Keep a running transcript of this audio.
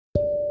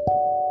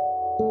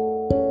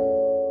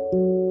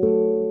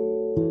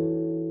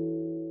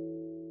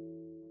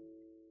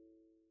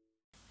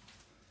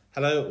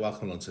Hello,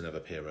 welcome along to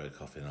another Pier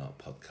Coffee and Art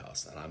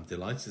podcast, and I'm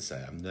delighted to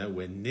say I'm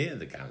nowhere near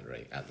the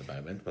gallery at the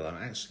moment, but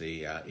I'm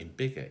actually in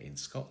Biggar in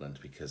Scotland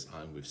because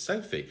I'm with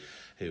Sophie,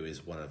 who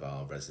is one of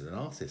our resident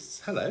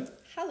artists. Hello.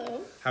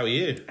 Hello. How are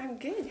you? I'm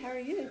good, how are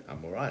you?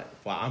 I'm all right.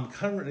 Well, I'm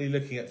currently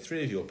looking at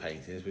 3 of your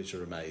paintings, which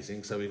are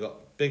amazing. So we've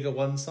got Biggar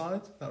one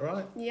side, is that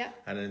right? Yeah.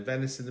 And then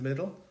Venice in the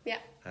middle? Yeah.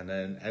 And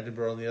then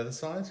Edinburgh on the other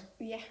side?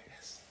 Yeah.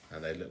 Yes.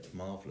 And they look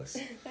marvellous.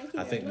 Thank you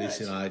I think very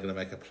Lucy much. and I are going to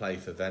make a play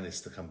for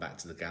Venice to come back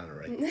to the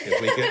gallery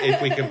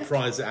if we can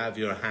prize it out of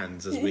your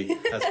hands as we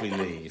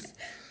leave.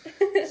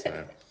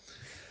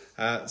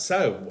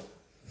 So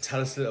tell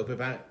us a little bit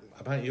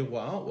about your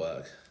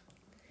artwork.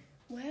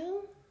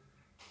 Well,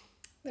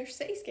 they're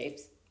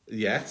cityscapes.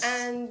 Yes.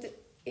 And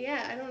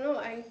yeah, I don't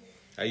know.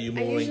 Are you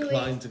more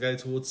inclined to go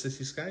towards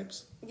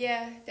cityscapes?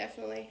 Yeah,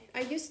 definitely.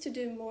 I used to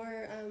do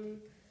more.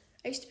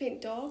 I used to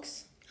paint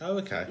dogs. Oh,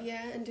 okay.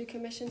 Yeah, and do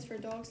commissions for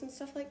dogs and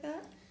stuff like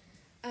that.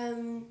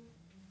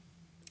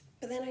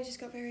 But then I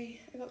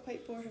got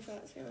quite bored of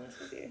that, to be honest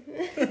with you.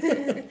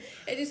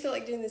 I just felt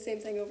like doing the same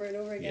thing over and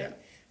over again. Yeah.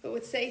 But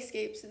with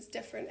cityscapes, it's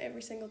different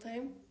every single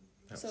time.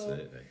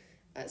 Absolutely.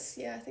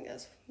 So I think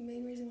that's the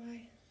main reason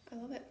why I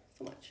love it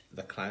so much.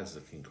 The clouds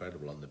look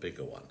incredible on the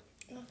Biggar one.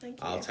 Oh, thank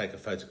you. I'll take a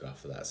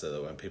photograph of that so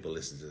that when people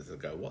listen to this, they'll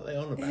go, what are they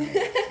on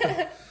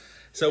about?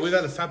 So we've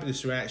had a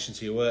fabulous reaction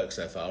to your work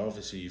so far.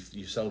 Obviously,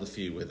 you've sold a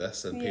few with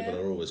us, and people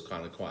are always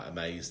kind of quite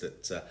amazed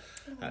at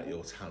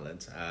your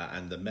talent.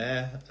 And the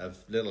mayor of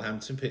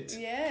Littlehampton picked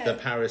the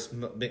Paris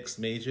Mixed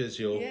Media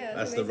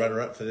as the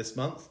runner-up for this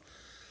month.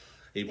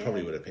 He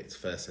probably would have picked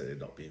first had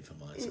it not been for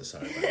mine, so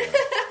sorry about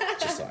that.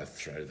 Just thought I'd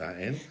throw that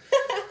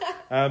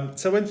in.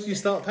 So when did you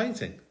start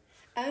painting?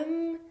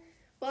 Well,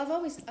 I've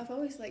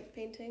always liked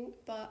painting,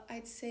 but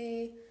I'd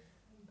say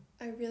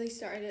I really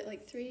started it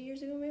like 3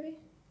 years ago, maybe.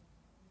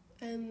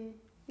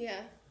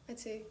 I'd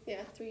say 3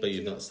 years ago. But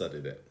you've not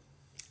studied it?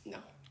 No.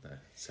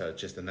 So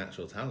just a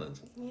natural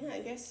talent. Yeah, I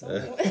guess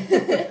so.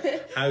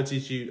 How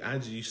did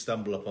you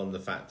stumble upon the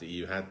fact that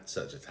you had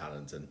such a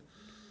talent? And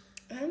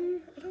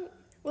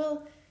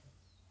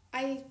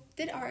I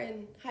did art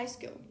in high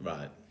school.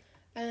 Right.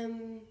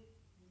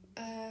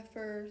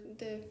 For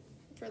the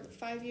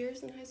 5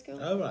 years in high school.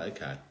 Oh, right,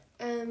 okay.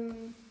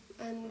 And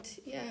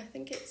yeah, I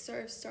think it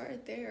sort of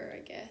started there, I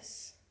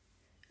guess.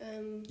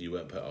 You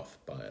weren't put off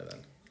by it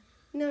then?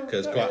 No,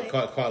 because really.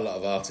 quite a lot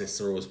of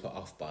artists are always put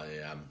off by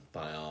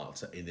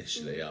art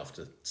initially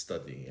after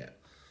studying it.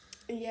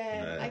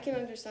 Yeah, I can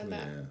understand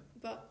that. Yeah.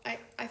 But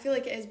I feel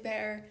like it is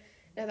better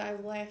now that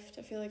I've left.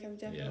 I feel like I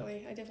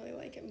definitely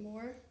like it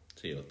more.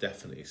 So you're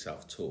definitely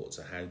self-taught.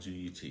 So how do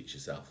you teach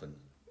yourself? And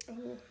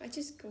I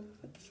just go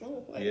with the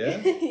flow. Yeah?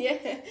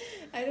 Yeah.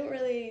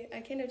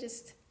 I kind of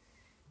just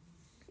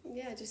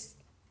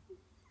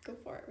go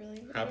for it,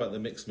 really. How about the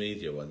mixed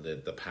media one,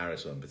 the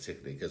Paris one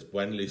particularly? Because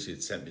when Lucy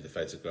had sent me the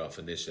photograph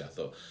initially, I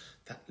thought,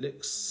 that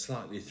looks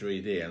slightly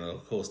 3D. And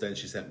of course, then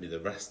she sent me the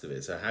rest of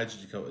it. So how did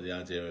you come up with the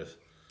idea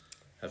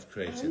of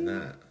creating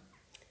that?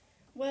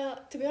 Well,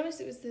 to be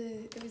honest, it was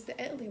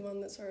the Italy one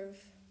that sort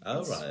of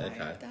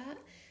inspired that.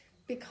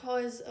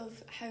 Because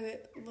of how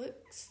it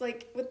looks.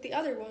 Like, with the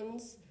other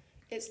ones,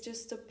 it's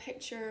just a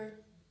picture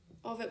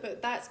of it,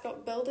 but that's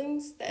got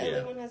buildings. The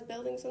Italy one has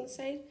buildings on the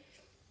side.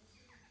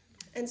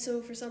 And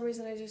so for some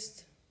reason I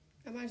just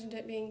imagined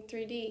it being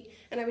 3D.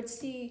 And I would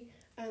see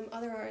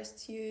other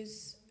artists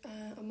use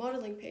a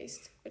modelling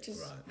paste, which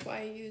is what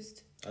I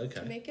used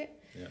to make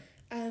it. Yeah.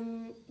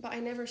 But I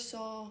never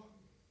saw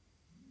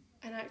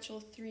an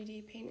actual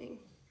 3D painting,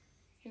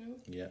 you know?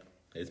 Yeah.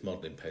 Is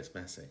modelling paste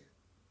messy?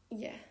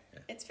 Yeah,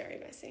 it's very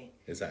messy.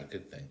 Is that a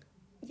good thing?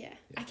 Yeah,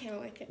 I kind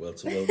of like it. We'll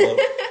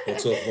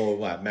talk more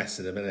about mess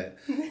in a minute.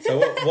 So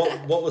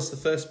what was the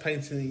first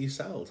painting that you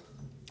sold?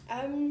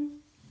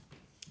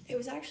 It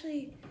was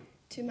actually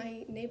to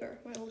my neighbour,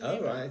 my old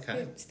neighbour,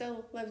 who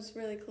still lives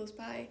really close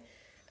by.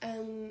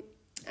 And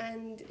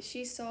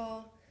she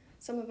saw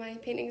some of my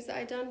paintings that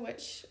I'd done,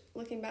 which,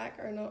 looking back,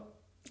 are not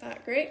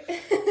that great.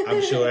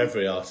 I'm sure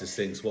every artist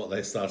thinks what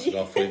they started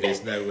off with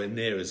is nowhere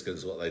near as good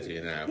as what they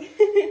do now.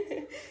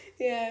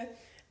 Yeah.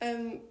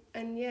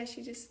 And yeah,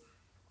 she just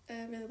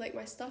really liked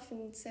my stuff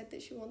and said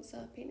that she wants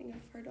a painting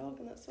of her dog,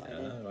 and that's what I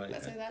did. Right,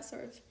 that's how that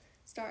sort of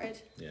started.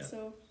 Yeah.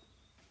 So.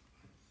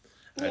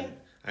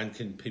 And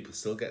can people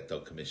still get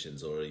dog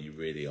commissions, or are you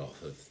really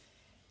off of?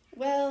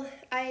 Well,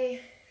 I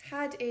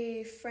had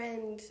a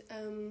friend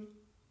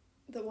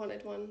that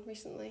wanted one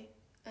recently,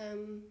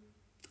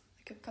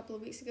 like a couple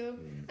of weeks ago,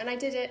 and I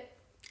did it,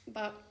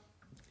 but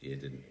you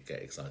didn't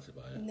get excited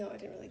by it. No, I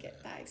didn't really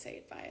get that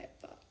excited by it,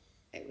 but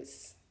it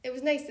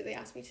was nice that they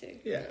asked me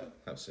to. Yeah, you know?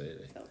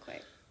 Absolutely. Felt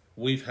quite.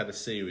 We've had a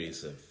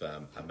series of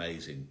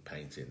amazing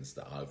paintings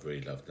that I've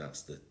really loved.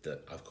 That's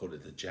I've called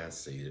it the Jazz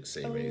series.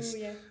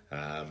 Oh,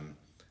 yeah.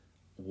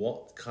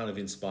 What kind of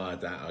inspired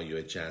that? Are you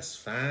a jazz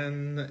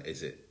fan?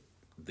 Is it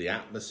the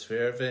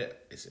atmosphere of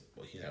it? Is it,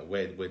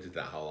 where did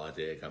that whole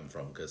idea come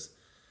from? Because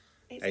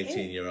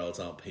 18-year-olds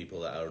aren't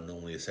people that are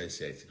normally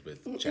associated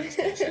with jazz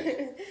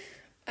music.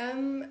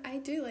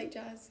 I do like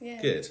jazz,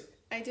 yeah. Good.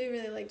 I do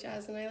really like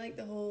jazz, and I like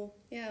the whole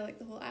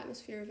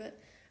atmosphere of it.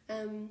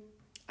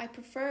 I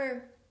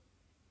prefer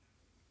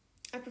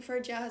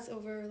jazz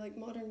over like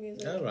modern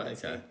music. Oh right,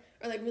 okay.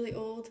 Or like really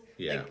old,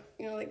 yeah,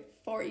 like like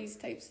 40s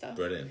type stuff.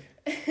 Brilliant.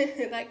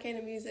 That kind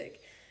of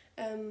music,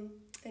 and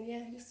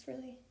yeah, I just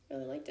really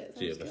liked it.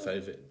 Do you have a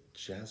favourite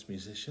jazz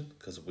musician?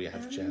 Because we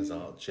have jazz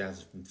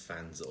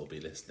fans that will be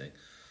listening.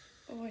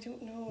 Oh, I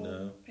don't know.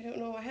 No, I don't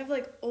know. I have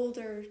like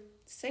older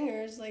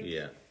singers like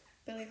yeah,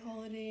 Billie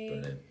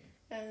Holiday,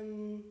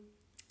 brilliant.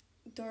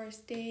 Doris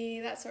Day,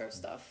 that sort of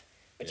stuff,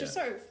 which is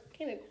sort of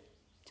kind of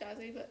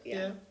jazzy, but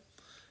yeah.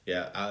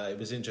 It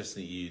was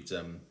interesting that you'd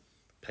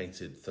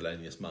painted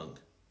Thelonious Monk.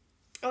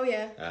 Oh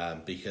yeah.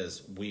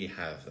 Because we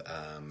have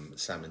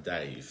Sam and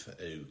Dave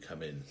who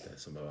come in, they're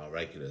some of our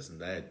regulars, and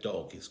their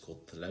dog is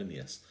called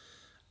Thelonious,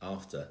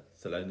 after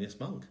Thelonious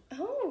Monk.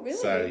 Oh really?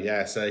 So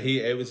yeah,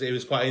 it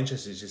was quite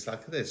interesting. It's just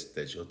like,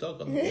 there's your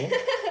dog on the wall.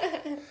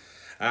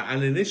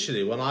 And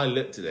initially, when I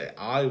looked at it,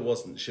 I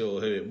wasn't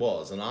sure who it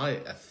was, and I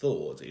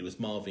thought it was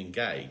Marvin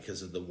Gaye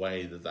because of the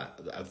way of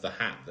the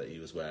hat that he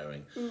was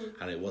wearing.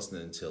 And it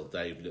wasn't until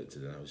Dave looked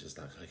at it, and I was just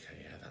like, okay,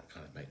 yeah, that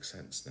kind of makes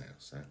sense now.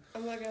 So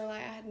I'm not gonna lie,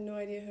 I had no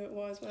idea who it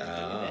was when I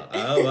painted it.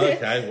 Oh,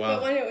 okay, wow.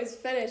 But when it was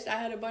finished, I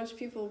had a bunch of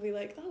people be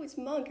like, "Oh, it's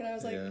Monk," and I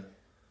was like,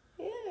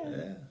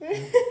 "Yeah."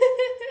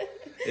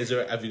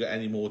 Have you got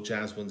any more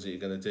jazz ones that you're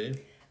going to do?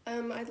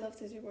 I'd love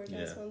to do more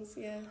jazz ones.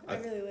 Yeah, I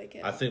really like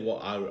it. I think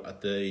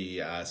the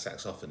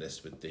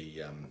saxophonist with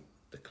the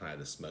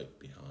cloud of smoke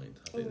behind.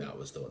 I think that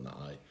was the one that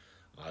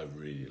I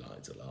really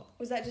liked a lot.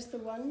 Was that just the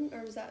one,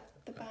 or was that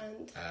the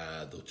band?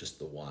 Just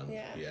the one.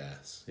 Yeah.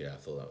 Yes. Yeah, I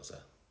thought that was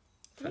a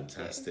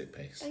fantastic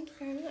piece. Thank you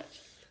very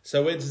much.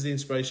 So where does the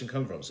inspiration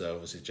come from? So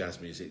obviously jazz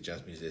music,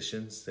 jazz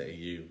musicians. Do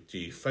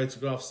you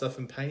photograph stuff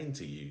and paint?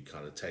 Do you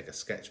kind of take a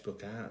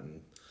sketchbook out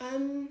and?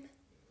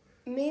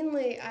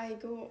 Mainly I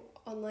go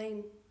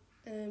online.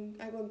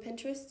 I go on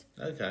Pinterest.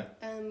 Okay.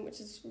 Which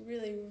is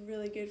really,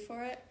 really good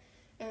for it.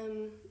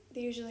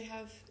 They usually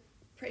have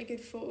pretty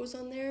good photos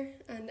on there,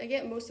 and I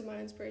get most of my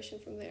inspiration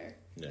from there.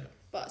 Yeah.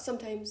 But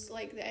sometimes,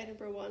 like the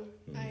Edinburgh one,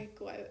 I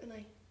go out and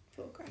I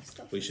photograph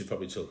stuff. We should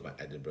probably talk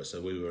about Edinburgh. So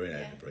we were in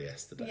Edinburgh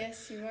yesterday.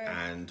 Yes, you were.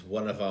 And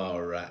one of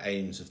our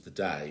aims of the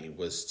day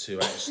was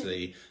to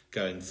actually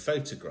go and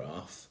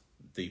photograph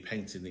the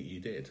painting that you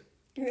did.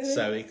 Really?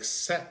 So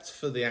except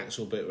for the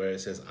actual bit where it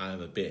says "I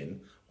am a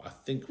bin," I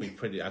think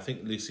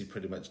Lucy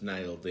pretty much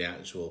nailed the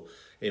actual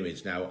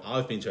image. Now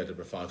I've been to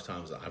Edinburgh 5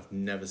 times. I've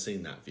never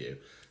seen that view,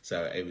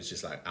 so it was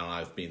just like, and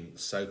I've been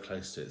so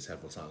close to it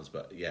several times.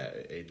 But yeah,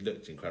 it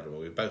looked incredible.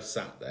 We both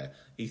sat there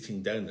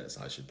eating donuts,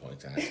 I should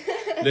point out,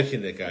 looking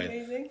at it, going,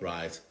 amazing.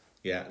 Right.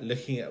 Yeah,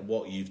 looking at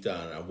what you've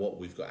done and what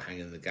we've got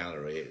hanging in the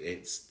gallery,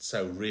 it's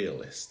so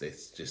realist.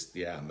 It's just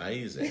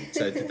amazing.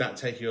 So did that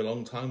take you a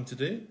long time to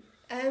do?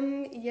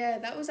 Yeah,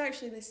 that was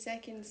actually the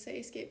second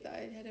cityscape that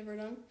I had ever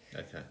done.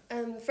 Okay.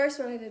 The first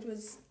one I did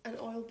was an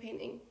oil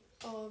painting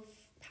of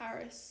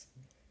Paris.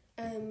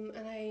 And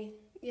I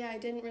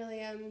didn't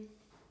really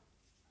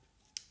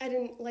I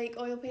didn't like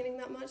oil painting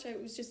that much. I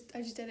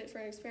just did it for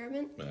an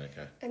experiment.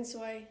 Okay. And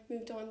so I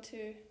moved on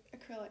to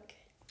acrylic.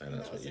 And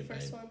that's that was what you the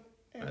first made. one.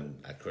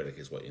 And acrylic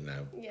is what you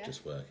now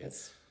just working.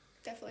 It's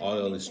definitely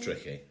oil is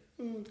tricky.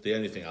 The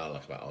only thing I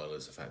like about oil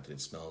is the fact that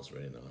it smells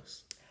really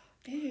nice.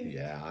 Ew.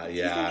 Yeah.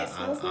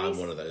 I'm nice?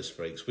 One of those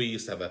freaks. We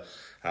used to have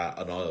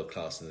an oil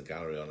class in the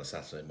gallery on a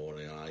Saturday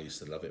morning, and I used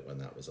to love it when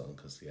that was on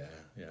because I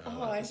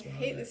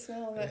hate the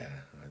smell of it.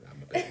 Yeah,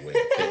 I'm a bit weird.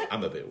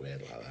 I'm a bit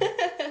weird like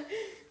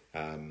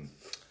that.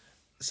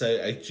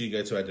 So do you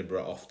go to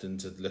Edinburgh often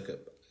to look at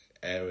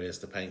areas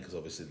to paint? Because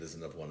obviously there's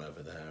another one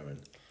over there.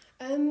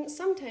 And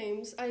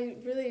sometimes I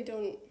don't really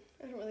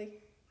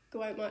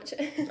go out much.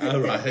 Oh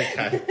right,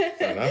 okay,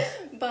 fair enough.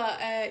 But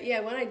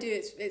when I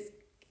do,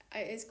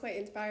 it's quite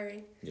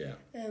inspiring. Yeah.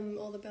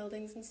 All the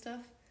buildings and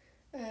stuff.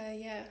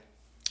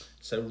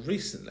 So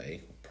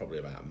recently, probably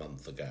about a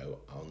month ago,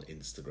 on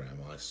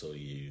Instagram, I saw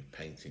you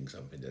painting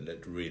something that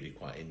looked really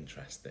quite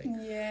interesting.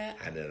 Yeah.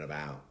 And then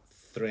about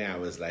 3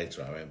 hours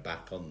later, I went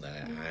back on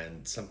there,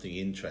 and something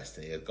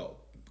interesting had got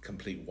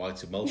complete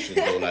white emulsion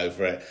all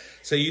over it.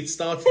 So you'd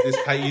started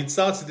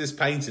this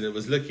painting that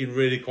was looking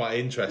really quite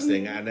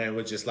interesting, and then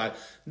we're just like,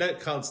 no,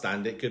 can't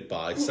stand it,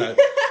 goodbye. So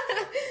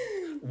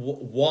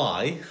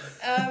why?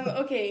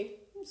 Okay,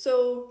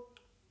 so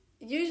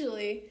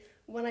usually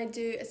when I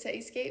do a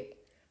cityscape,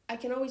 I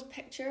can always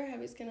picture how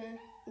it's gonna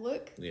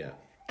look. Yeah.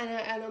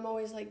 And I'm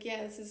always like,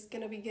 yeah, this is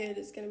gonna be good,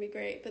 it's gonna be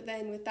great. But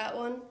then with that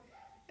one,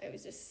 I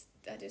just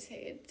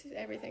hated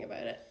everything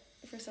about it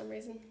for some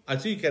reason. I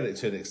do get it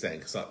to an extent,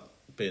 because like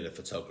being a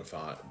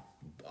photographer,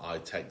 I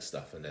take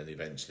stuff, and then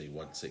eventually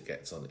once it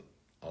gets on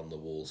the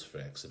walls for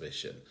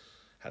exhibition,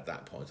 at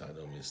that point I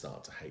normally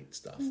start to hate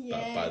stuff. Yes.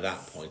 But by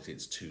that point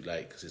it's too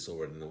late because it's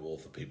already on the wall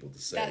for people to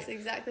see. That's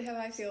exactly how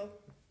I feel.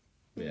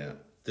 Yeah. Mm-hmm.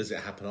 Does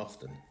it happen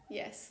often?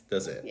 Yes.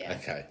 Does it? Yeah.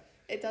 Okay.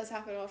 It does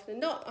happen often.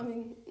 Not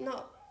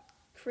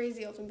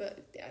crazy often,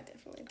 but yeah,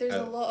 definitely. There's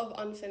a lot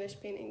of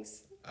unfinished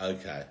paintings.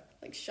 Okay.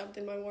 Like shoved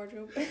in my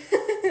wardrobe.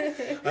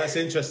 That's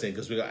interesting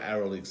because we've got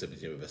Errol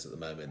exhibiting with us at the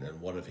moment, and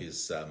one of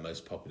his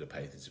most popular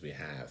paintings we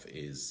have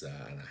is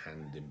a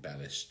hand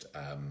embellished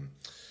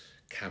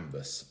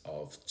canvas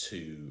of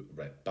 2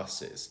 red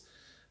buses,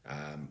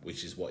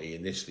 which is what he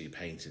initially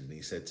painted, and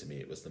he said to me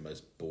it was the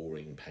most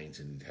boring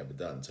painting he'd ever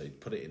done. So he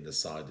put it in the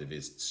side of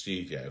his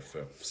studio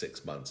for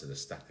 6 months in a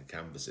stack of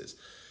canvases,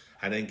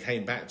 and then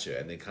came back to it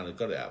and then kind of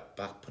got it up,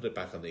 put it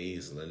back on the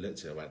easel and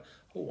looked at it and went,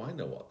 oh, I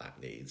know what that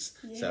needs.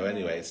 Yeah. So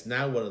anyway, it's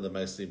now one of the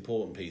most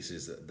important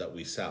pieces that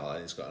we sell,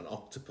 and it's got an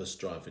octopus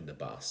driving the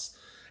bus.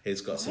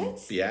 It's got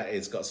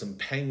it's got some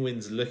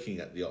penguins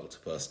looking at the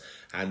octopus,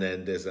 and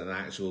then there's an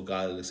actual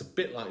guy that looks a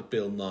bit like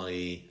Bill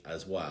Nye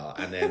as well,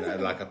 and then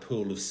like a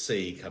pool of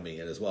sea coming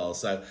in as well.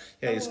 So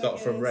yeah, it's got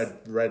from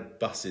red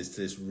buses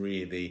to this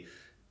really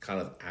kind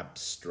of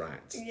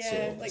abstract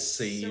sort of like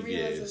sea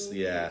views.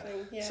 Yeah.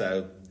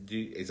 So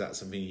is that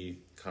something you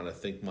kind of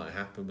think might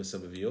happen with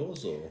some of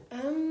yours, or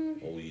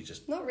you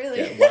just not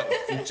really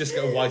just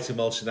get white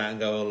emulsion out and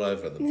go all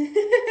over them?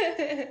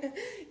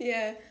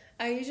 Yeah,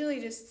 I usually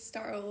just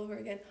start all over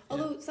again.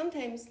 Although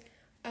sometimes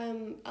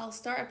I'll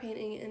start a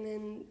painting and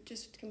then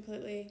just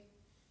completely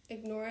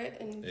ignore it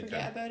and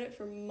forget about it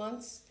for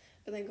months,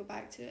 but then go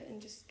back to it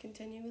and just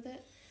continue with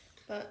it.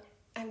 But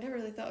I've never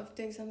really thought of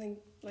doing something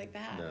like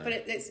that, but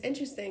it's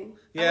interesting.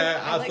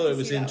 Yeah, I thought it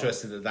was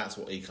interesting that that's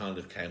what he kind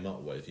of came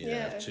up with. You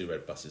know, 2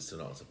 red buses to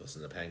an octopus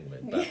and a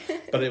penguin,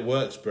 but it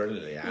works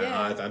brilliantly,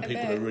 and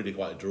people are really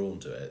quite drawn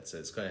to it. So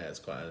it's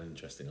quite an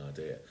interesting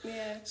idea.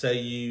 Yeah. So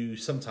you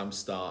sometimes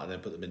start and then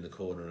put them in the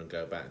corner and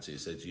go back to.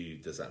 So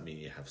does that mean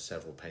you have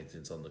several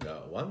paintings on the go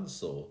at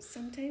once, or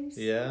sometimes?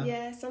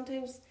 Yeah.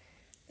 Sometimes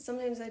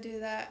I do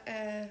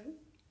that.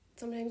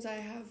 Sometimes I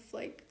have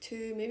like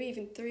 2, maybe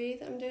even 3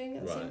 that I'm doing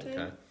at the same time.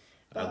 Okay.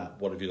 And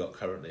what have you got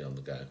currently on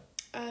the go?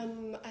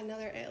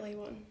 Another Italy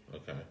one.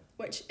 Okay.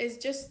 Which is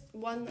just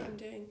one that I'm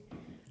doing.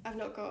 I've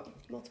not got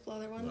multiple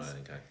other ones.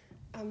 Right. Okay.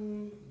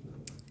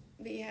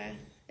 But yeah,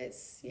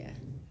 it's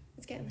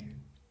getting there.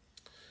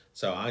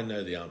 So I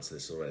know the answer to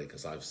this already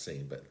because I've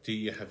seen. But do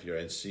you have your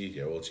own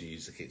studio, or do you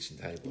use the kitchen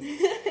table?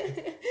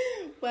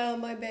 Well,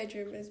 my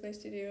bedroom is my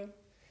studio.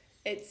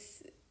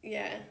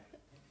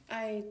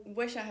 I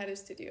wish I had a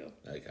studio.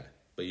 Okay.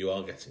 But you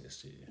are getting a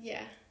studio.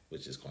 Yeah.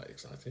 Which is quite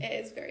exciting.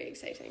 It is very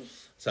exciting.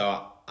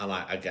 So,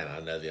 I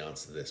know the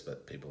answer to this,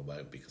 but people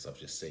won't because I've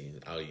just seen,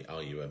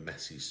 are you a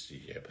messy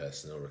studio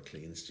person or a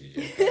clean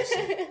studio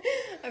person?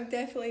 I'm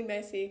definitely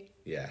messy.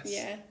 Yes.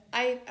 Yeah.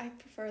 I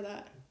prefer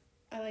that.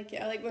 I like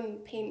it. I like when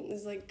paint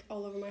is like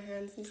all over my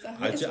hands and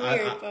stuff. It's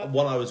weird, but...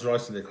 When I was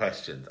writing the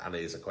question, and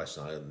it is a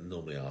question I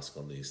normally ask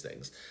on these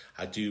things,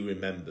 I do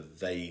remember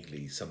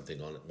vaguely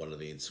something on one of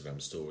the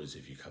Instagram stories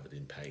of you covered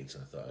in paint,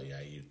 and I thought, oh yeah,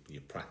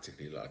 you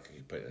practically like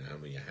you put it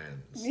in your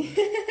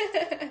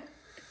hands.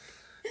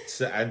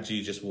 So, and do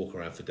you just walk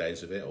around for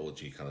days with it, or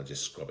do you kind of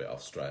just scrub it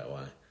off straight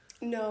away?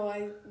 No,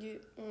 I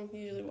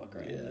usually walk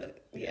around with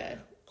it. Yeah.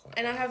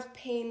 And I have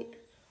paint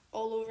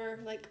all over,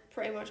 like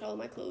pretty much all of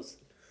my clothes.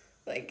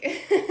 Like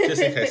just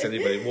in case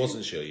anybody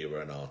wasn't sure you were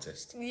an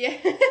artist. Yeah.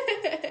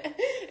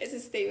 It's a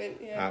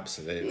statement, yeah.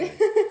 Absolutely.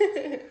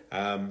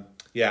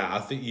 I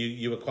think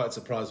you were quite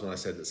surprised when I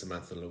said that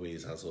Samantha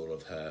Louise has all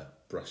of her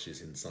brushes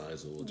in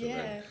size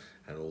order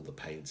and all the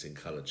paints in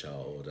colour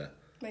chart order.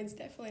 Mine's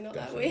definitely not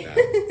that way.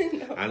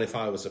 No. And if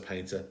I was a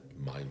painter,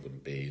 mine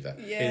wouldn't be either.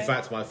 Yeah. In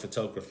fact, my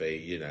photography,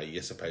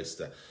 you're supposed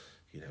to,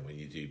 when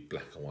you do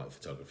black and white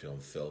photography on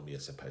film, you're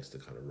supposed to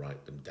kind of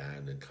write them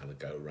down and kind of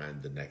go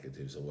around the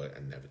negatives or work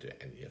and never do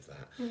any of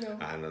that. No.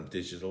 And on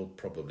digital,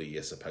 probably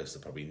you're supposed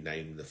to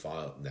name the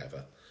file.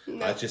 Never.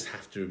 No. I just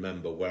have to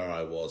remember where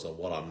I was and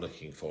what I'm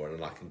looking for,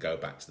 and I can go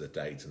back to the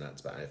date, and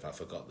that's about it. If I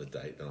forgot the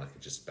date, then I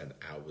could just spend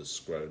hours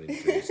scrolling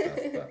through stuff.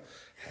 But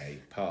hey,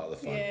 part of the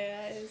fun.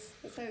 Yeah, it is.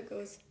 That's how it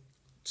goes.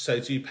 So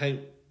do you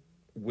paint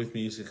with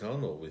music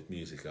on or with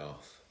music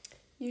off?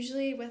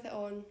 Usually with it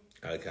on.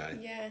 Okay.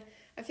 Yeah.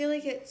 I feel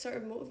like it sort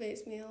of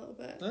motivates me a little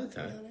bit, to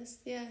be honest.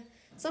 Yeah.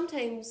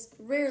 Sometimes,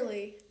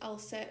 rarely, I'll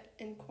sit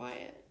in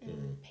quiet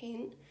and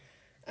paint.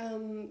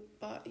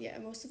 But yeah,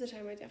 most of the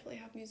time I definitely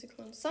have music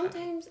on.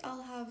 Sometimes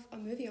I'll have a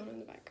movie on in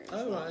the background.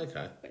 Oh, right,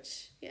 okay.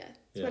 Which,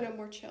 it's when I'm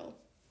more chill.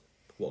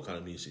 What kind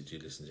of music do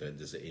you listen to, and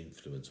does it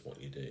influence what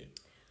you do?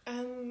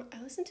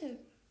 I listen to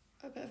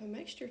a bit of a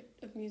mixture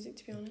of music,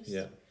 to be honest.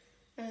 Yeah.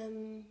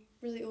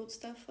 Really old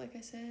stuff, like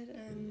I said.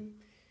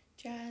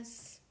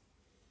 Jazz.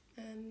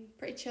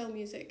 Pretty chill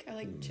music. I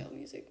like chill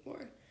music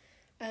more.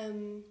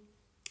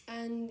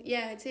 And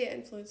yeah, I'd say it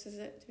influences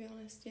it, to be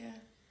honest, yeah.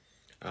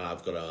 And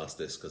I've got to ask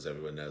this because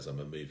everyone knows I'm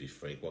a movie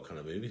freak. What kind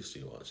of movies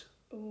do you watch?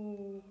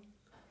 Ooh,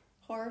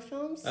 horror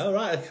films. Oh,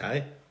 right,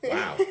 okay.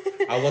 Wow.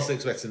 I wasn't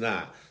expecting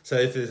that. So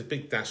if there's a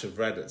big dash of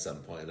red at some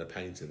point in a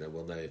painting, then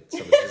we'll know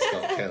somebody just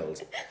got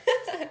killed.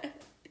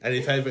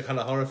 Any favourite kind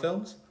of horror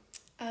films?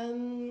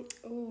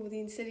 The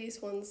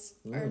Insidious ones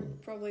are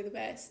probably the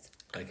best.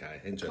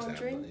 Okay, interesting.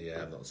 Conjuring?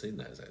 I've not seen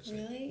those actually.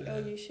 Really? Yeah. Oh,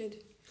 you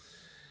should.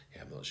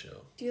 Yeah, I'm not sure.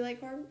 Do you like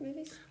horror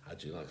movies? I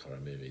do like horror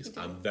movies.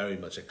 I'm very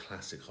much a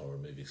classic horror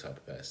movie type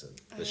of person.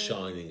 The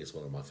Shining is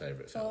one of my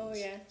favourite films. Oh,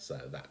 yeah. So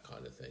that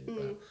kind of thing.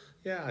 But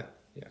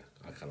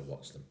I kind of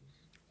watch them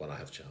when I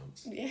have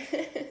chance. Yeah.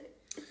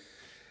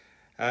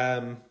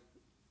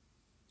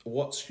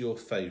 What's your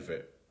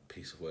favourite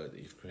piece of work that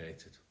you've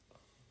created?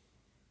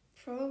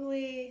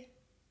 Probably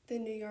the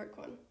New York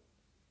one.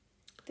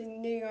 The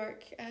New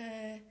York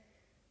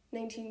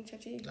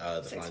 1950.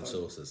 The Flying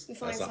Saucers. The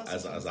Flying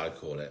Saucers. As I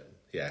call it.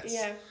 Yes.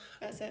 Yeah,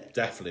 that's it.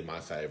 Definitely my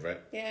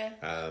favourite. Yeah.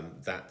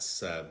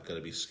 That's going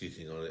to be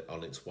scooting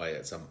on its way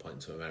at some point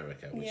to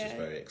America, which is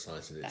very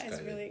exciting. That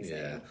is really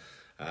exciting.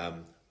 Yeah.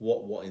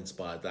 What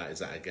inspired that? Is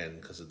that again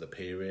because of the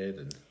period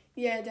and?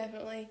 Yeah,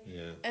 definitely.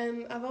 Yeah.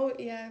 I've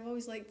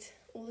always liked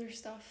older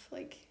stuff,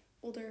 like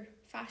older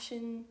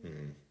fashion.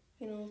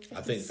 You know,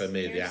 I think for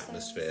me the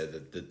atmosphere,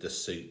 the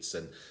suits,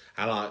 and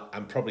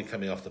I'm probably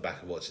coming off the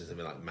back of watching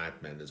something like Mad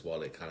Men as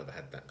well. It kind of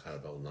had that kind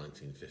of old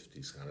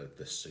 1950s kind of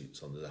the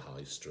suits on the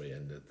high street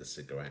and the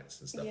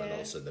cigarettes and stuff, and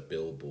also the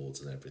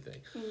billboards and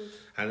everything.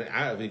 And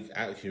out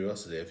of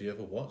curiosity, have you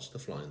ever watched The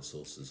Flying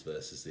Saucers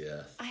versus the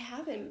Earth? I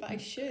haven't, but I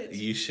should.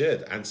 You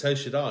should, and so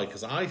should I,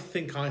 because I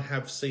think I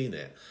have seen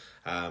it.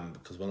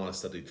 Because when I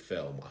studied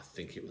film, I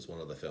think it was one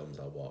of the films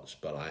I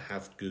watched, but I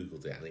have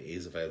Googled it and it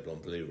is available on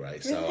Blu-ray,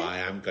 so I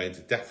am going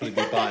to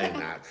definitely be buying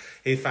that.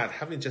 In fact,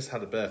 having just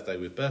had a birthday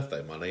with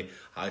birthday money,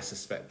 I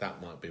suspect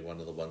that might be one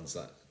of the ones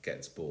that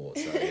gets bought.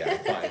 So yeah,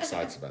 I'm quite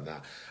excited about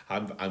that.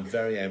 I'm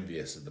very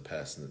envious of the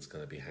person that's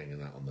going to be hanging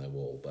that on their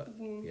wall, but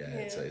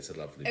it's a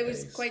lovely piece. It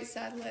was quite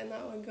sad letting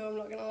that one go, I'm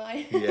not going to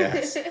lie.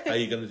 Yes. Are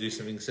you going to do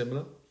something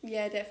similar?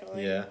 Yeah,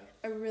 definitely. Yeah.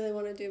 I really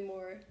want to do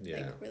more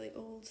like really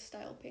old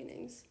style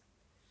paintings.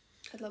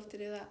 I'd love to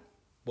do that.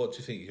 What do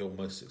you think your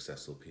most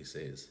successful piece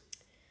is?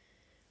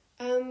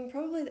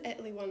 Probably the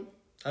Italy one.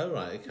 Oh,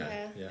 right,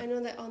 okay. Yeah. I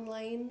know that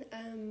online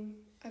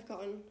I've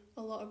gotten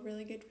a lot of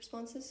really good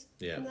responses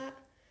from that.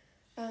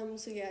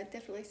 So yeah, I'd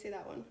definitely say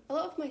that one. A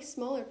lot of my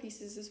smaller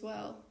pieces as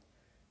well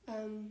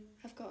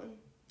have gotten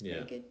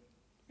really good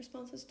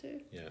responses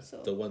too. Yeah,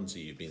 so. The ones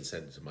that you've been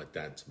sending to my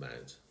dad to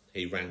mount,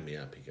 he rang me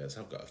up, he goes,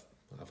 I've got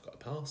a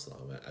parcel.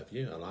 I went, have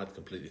you? And I'd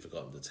completely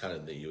forgotten to tell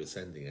him that you were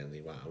sending it. And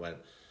I went,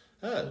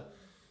 oh,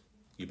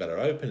 you better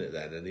open it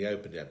then. And he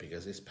opened it up. He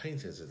goes, it's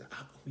paintings. I said,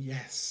 oh,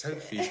 yes,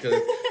 Sophie's going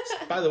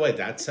to... By the way,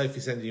 Dad,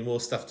 Sophie's sending you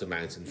more stuff to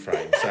mount and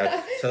frame.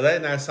 So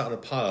they're now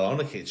starting to pile on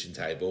a kitchen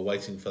table,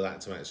 waiting for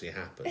that to actually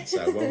happen.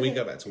 So when we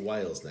go back to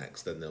Wales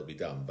next, then they'll be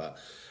done. But,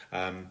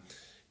 I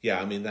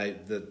mean,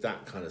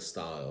 that kind of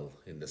style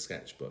in the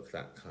sketchbook,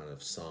 that kind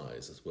of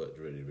size has worked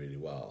really, really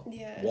well.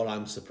 Yeah. What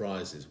I'm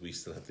surprised is we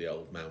still have the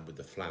old man with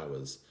the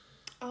flowers...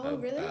 Oh,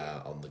 really?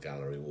 On the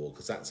gallery wall,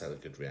 because that's had a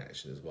good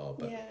reaction as well,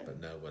 but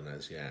no one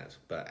has yet.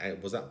 But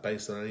was that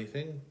based on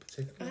anything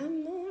particular? No,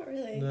 not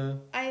really.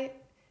 No.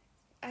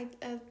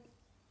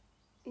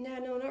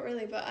 No, not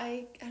really. But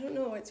I don't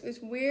know. It's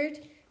weird,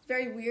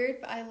 very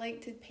weird. But I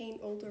like to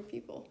paint older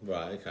people.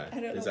 Right. Okay. I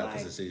don't know Is that why.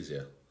 because it's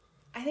easier?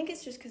 I think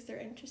it's just because they're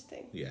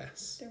interesting.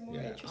 Yes. They're more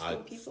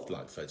interesting people. I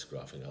like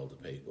photographing older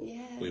people.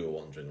 Yeah. We were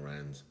wandering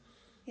around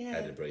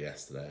Edinburgh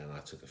yesterday, and I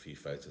took a few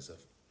photos of.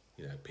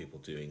 People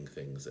doing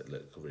things that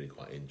look really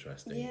quite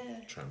interesting.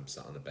 Yeah. Tramp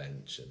sat on a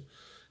bench and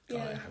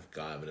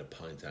guy having a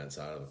pint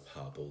outside of a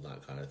pub, all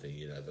that kind of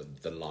thing.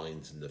 The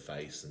lines in the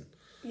face and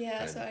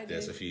that's what I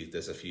do.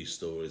 There's a few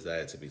stories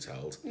there to be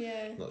told.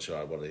 Yeah. I'm not sure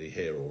I want to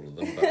hear all of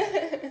them,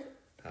 but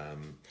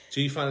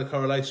do you find a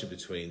correlation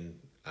between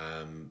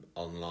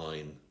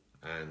online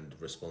and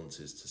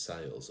responses to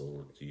sales,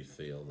 or do you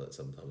feel that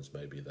sometimes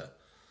maybe that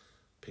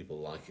people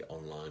like it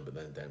online but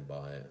then don't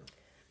buy it?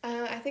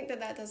 I think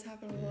that does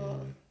happen a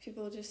lot.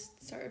 People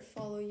just sort of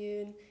follow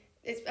you, and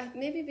it's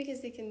maybe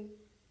because they can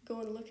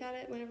go and look at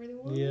it whenever they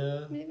want.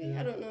 Yeah, maybe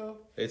I don't know.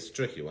 It's a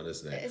tricky one,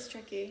 isn't it? It is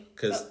tricky.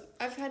 Because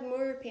I've had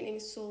more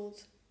paintings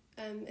sold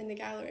in the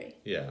gallery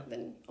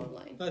than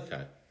online.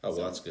 Okay. Oh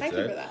well, that's good. Thank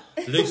you for that,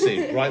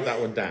 Lucy. Write that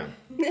one down.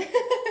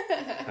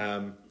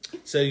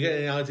 So you get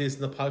any ideas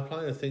in the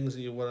pipeline of things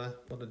that you wanna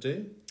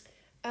do?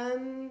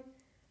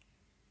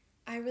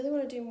 I really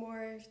want to do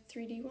more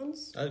 3D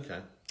ones. Okay.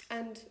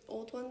 And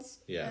old ones.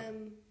 Yeah.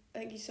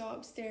 Like you saw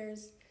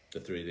upstairs. The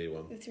 3D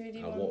one. The 3D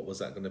and one. what was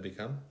that going to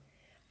become?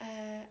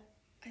 I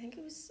think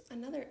it was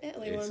another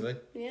Italy Italy?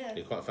 one. Yeah.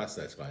 You're quite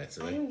fascinated by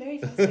Italy. I am very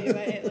fascinated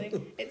by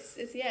Italy. It's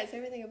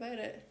everything about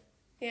it.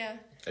 Yeah.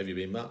 Have you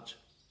been much?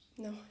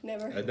 No,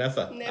 never.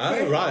 Never? Never.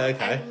 Oh, right,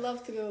 okay. I'd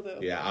love to go though.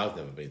 Yeah, I've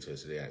never been to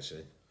Italy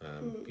actually.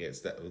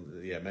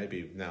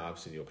 Maybe now I've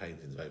seen your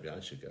paintings, maybe I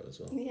should go as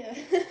well. Yeah.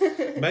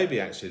 Maybe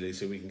actually,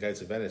 Lisa, we can go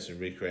to Venice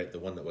and recreate the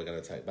one that we're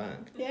going to take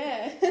back.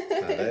 Yeah.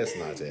 There's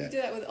an idea. You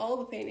do that with all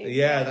the paintings.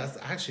 Yeah,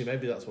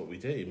 maybe that's what we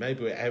do.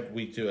 Maybe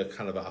we do a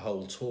kind of a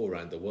whole tour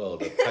around the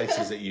world of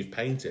places that you've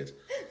painted.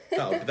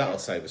 That'll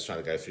save us trying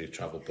to go through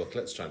travel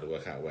booklets, trying to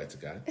work out where to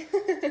go.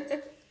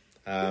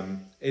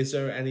 Is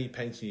there any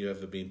painting you've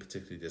ever been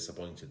particularly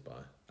disappointed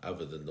by?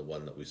 Other than the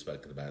one that we've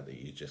spoken about that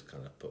you just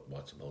kind of put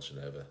white emulsion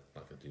over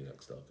like a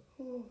Dulux dog?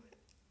 Oh,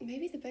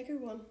 maybe the bigger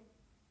one.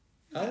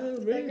 Oh,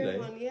 The really? bigger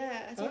one,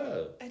 yeah.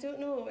 I don't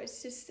know.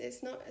 It's just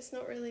it's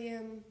not really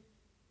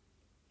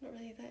not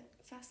really that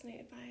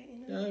fascinated by it,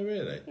 you know. Oh,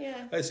 really?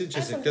 Yeah. It's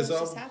interesting because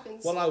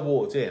when I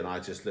walked in, I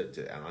just looked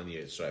at it and I knew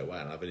it straight away.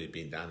 And I've only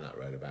been down that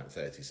road about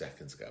 30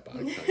 seconds ago, but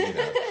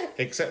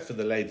except for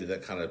the lady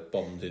that kind of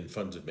bombed in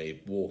front of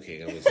me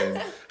walking and was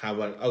saying, "How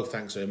went? Oh,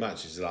 thanks very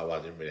much." She's like, "Well,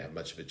 I didn't really have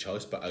much of a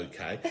choice, but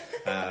okay."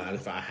 And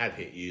if I had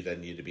hit you,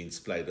 then you'd have been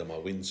splayed on my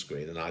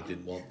windscreen, and I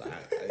didn't want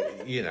that.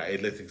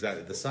 It looked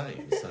exactly the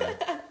same. So.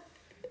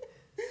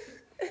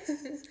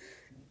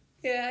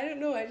 Yeah, I don't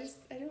know. I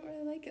don't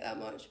really like it that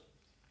much.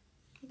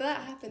 But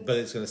that happens. But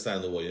it's going to stay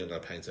on the wall. You're not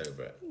going to paint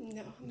over it.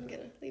 No, I'm going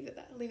to leave it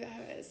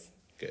how it is.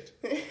 Good.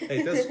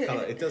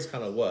 It does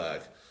kind of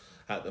work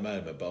at the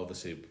moment, but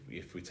obviously,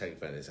 if we take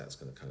Venice, that's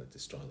going to kind of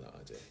destroy that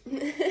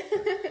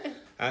idea.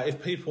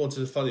 If people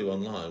wanted to follow you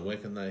online, where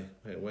can they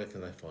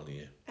follow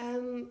you?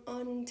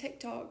 On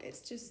TikTok,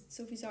 it's just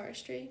Sophie's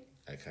Artistry.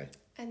 Okay.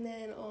 And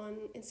then on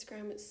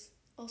Instagram, it's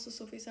also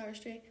Sophie's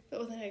Artistry,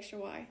 but with an extra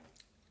Y.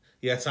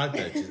 Yes, I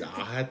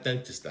had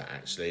noticed that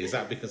actually. Is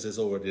that because there's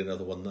already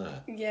another one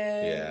there?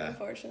 Yeah.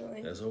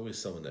 Unfortunately. There's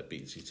always someone that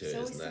beats you to it,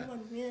 isn't there?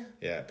 Someone, yeah.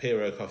 Yeah,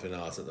 Pier Coffee and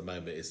Art at the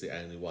moment is the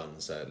only one,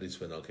 so at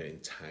least we're not getting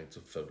tagged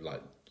for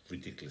like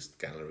ridiculous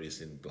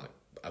galleries in like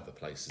other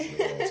places in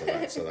the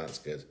world. So that's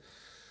good.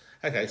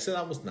 Okay, so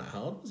that wasn't that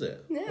hard, was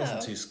it? No. It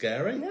wasn't too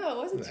scary. No, it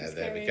wasn't too scary.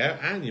 There we go.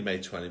 And you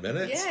made 20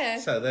 minutes. Yeah.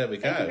 So there we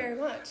go. Thank you very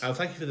much.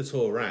 Thank you for the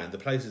tour around. The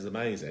place is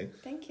amazing.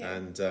 Thank you.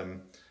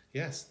 And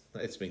yes,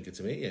 it's been good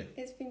to meet you.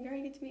 It's been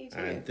very good to meet you too.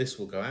 And this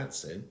will go out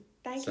soon.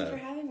 Thank you for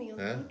having me on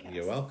the podcast.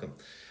 You're welcome.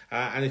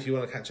 And if you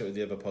want to catch up with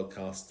the other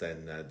podcasts,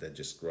 then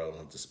just scroll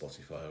onto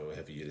Spotify or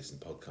wherever you listen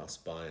to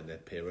podcasts by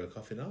and Pier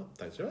Coffee and Art.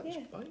 Thanks very much.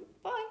 Yeah. Bye.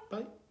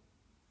 Bye.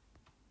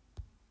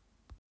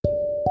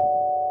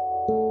 Bye.